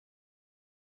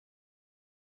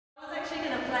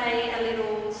play a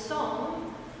little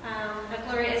song, a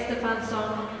Gloria Estefan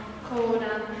song called,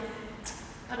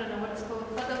 I don't know what it's called,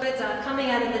 but the words are, coming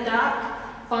out of the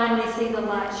dark, finally see the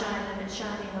light shine, and it's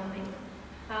shining on me.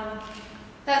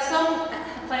 That song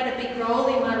played a big role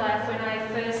in my life when I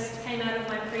first came out of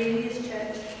my previous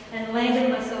church and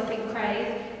landed myself in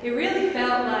Crave. It really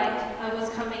felt like I was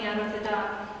coming out of the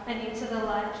dark and into the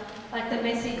light, like the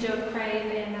message of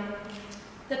Crave. And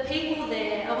the people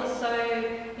there, I was so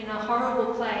in a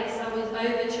horrible place. I was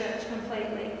over church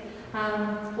completely,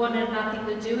 wanted nothing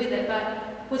to do with it,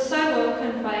 but was so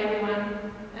welcomed by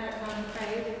everyone at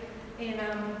Crave. And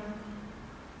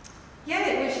yeah,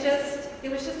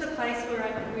 it was just a place where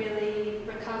I could really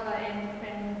recover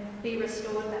and be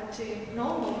restored back to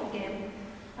normal again.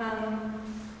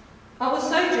 I was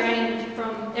so drained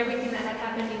from everything that had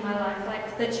happened in my life.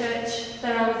 Like the church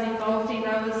that I was involved in,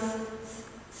 I was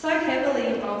so heavily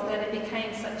involved that it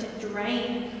became such a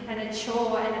drain and a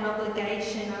chore and an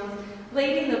obligation. I was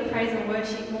leading the praise and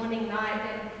worship morning, night,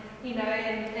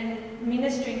 and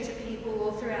ministering to people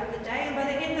all throughout the day. And by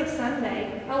the end of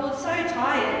Sunday, I was so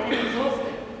tired and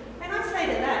exhausted. And I say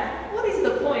to that, what is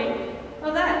the point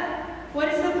of that? What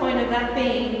is the point of that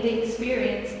being the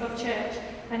experience of church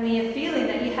and the feeling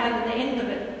that you have at the end of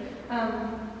it?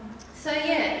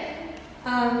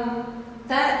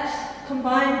 That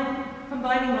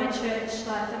combining my church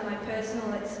life and my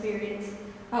personal experience,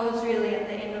 I was really at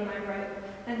the end of my rope.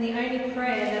 And the only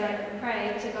prayer that I could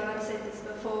pray to God, I've said this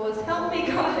before, was, help me,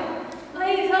 God,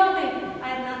 please help me. I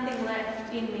had nothing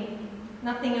left in me,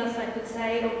 nothing else I could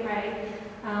say or pray.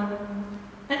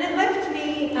 And it left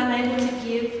me unable to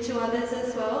give to others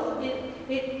as well.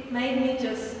 It made me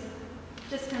just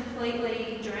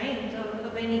completely drained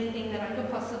of anything that I could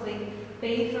possibly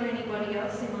be for anybody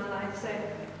else in my life. So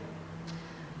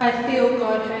I feel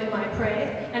God heard my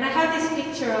prayer. And I have this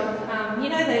picture of,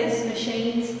 those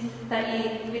machines that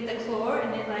you, with the claw,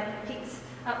 and it like picks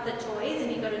up the toys,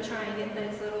 and you've got to try and get the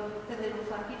little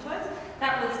fluffy toys.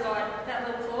 That was God, that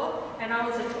little claw, and I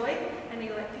was a toy, and he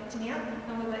like picked me up,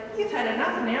 and was like, you've had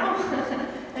enough now.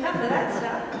 Enough of that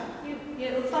stuff.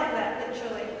 It was like that,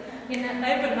 literally.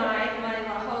 Overnight,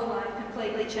 my whole life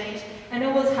completely changed, and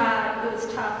it was hard, it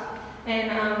was tough,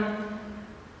 and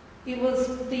it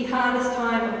was the hardest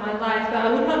time of my life, but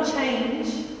I would not change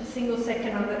a single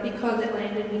second of it because it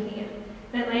landed me here.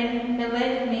 And it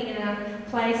landed me in a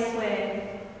place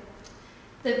where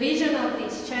the vision of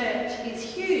this church is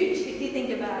huge, if you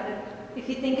think about it. If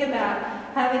you think about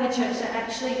having a church that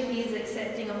actually is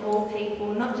accepting of all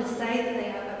people, not just say that they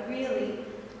are, but really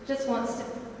just wants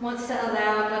to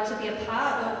allow God to be a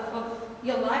part of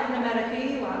your life, no matter who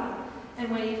you are and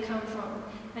where you've come from.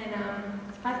 And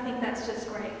I think that's just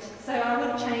great. So I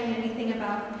wouldn't change anything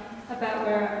about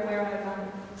where I've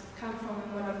come from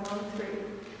and what I've gone through.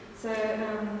 So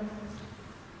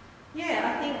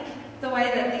I think the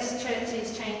way that this church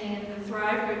is changing and the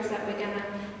Thrive groups that we're going to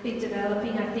be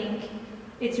developing, I think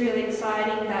it's really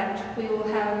exciting that we will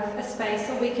have a space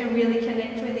where we can really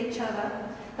connect with each other.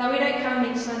 That we don't come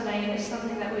each Sunday and it's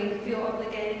something that we feel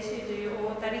obligated to do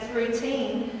or that is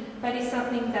routine, but it's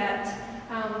something that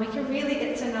we can really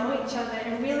get to know each other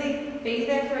and really be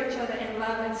there for each other and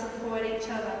love and support each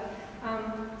other,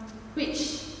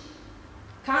 which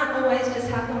can't always just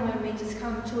happen when we just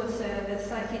come to a service.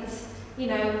 Like it's,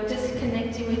 just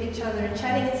connecting with each other and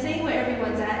chatting and seeing where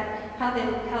everyone's at, how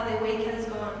their week has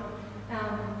gone.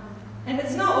 And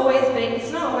it's not always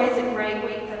a great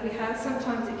week that we have.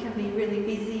 Sometimes it can be really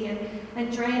busy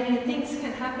and draining, and things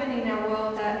can happen in our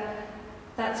world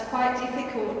that's quite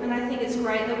difficult. And I think it's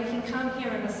great that we can come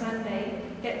here on a Sunday,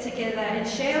 get together and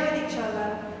share with each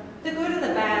other the good and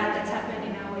the bad that's happened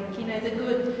in our week. The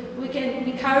good, we can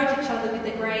encourage each other with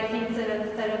the great things that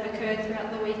have occurred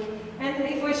throughout the week. And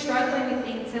if we're struggling with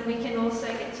things, then we can also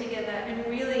get together and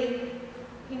really,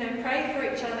 pray for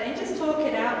each other and just talk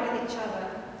it out with each other.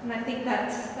 And I think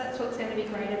that's what's going to be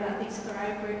great about these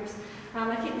Thrive groups.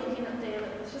 I keep looking up there,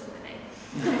 look, it's just my name.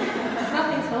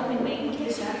 Nothing's helping me. Get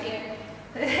it out here.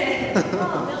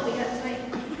 Oh, Melbee, that's me.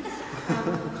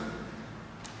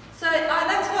 So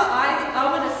that's what I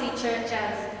want to see church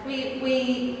as.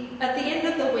 We at the end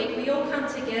of the week, we all come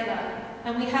together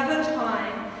and we have a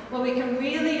time where we can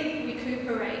really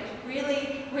recuperate,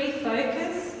 really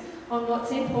refocus on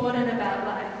what's important about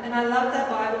life. And I love that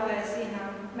Bible verse in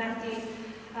Matthew,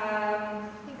 I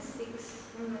think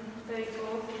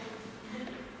 6:34,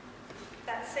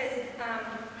 that says, I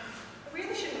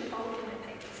really shouldn't have folded my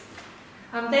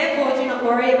papers. Therefore, do not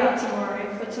worry about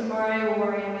tomorrow, for tomorrow will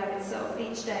worry about itself.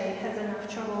 Each day has enough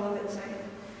trouble of its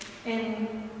own.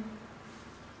 And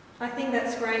I think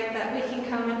that's great that we can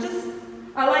come and just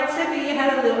I like, Sevi, you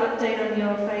had a little update on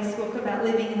your Facebook about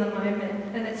living in the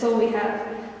moment, and it's all we have.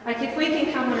 Like, if we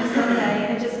can come on a Sunday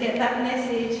and just get that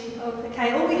message of,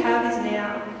 okay, all we have is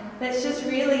now. Let's just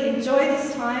really enjoy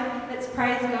this time. Let's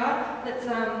praise God. Let's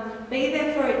be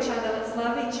there for each other. Let's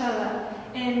love each other.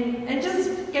 And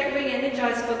just get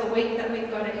re-energized for the week that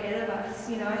we've got ahead of us.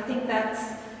 You know, I think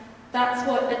that's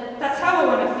how I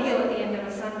want to feel at the end of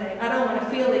a Sunday. I don't want to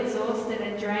feel exhausted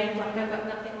and drained, like I've got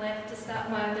nothing left to start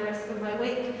the rest of my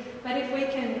week. But if we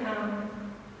can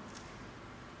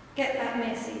get that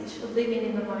message of living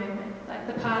in the moment, like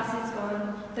the past is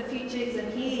gone, the future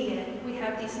isn't here yet. We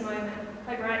have this moment,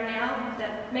 like right now,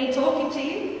 that me talking to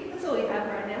you, that's all you have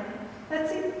right now.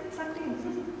 That's it, sucked in.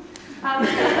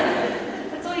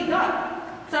 That's all you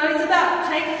got. So it's about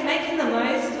making the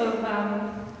most of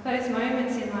those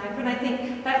moments in life, and I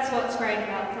think that's what's great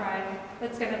about Thrive.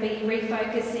 That's going to be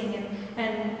refocusing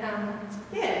and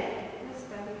yeah, that's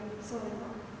about it. That's all I got.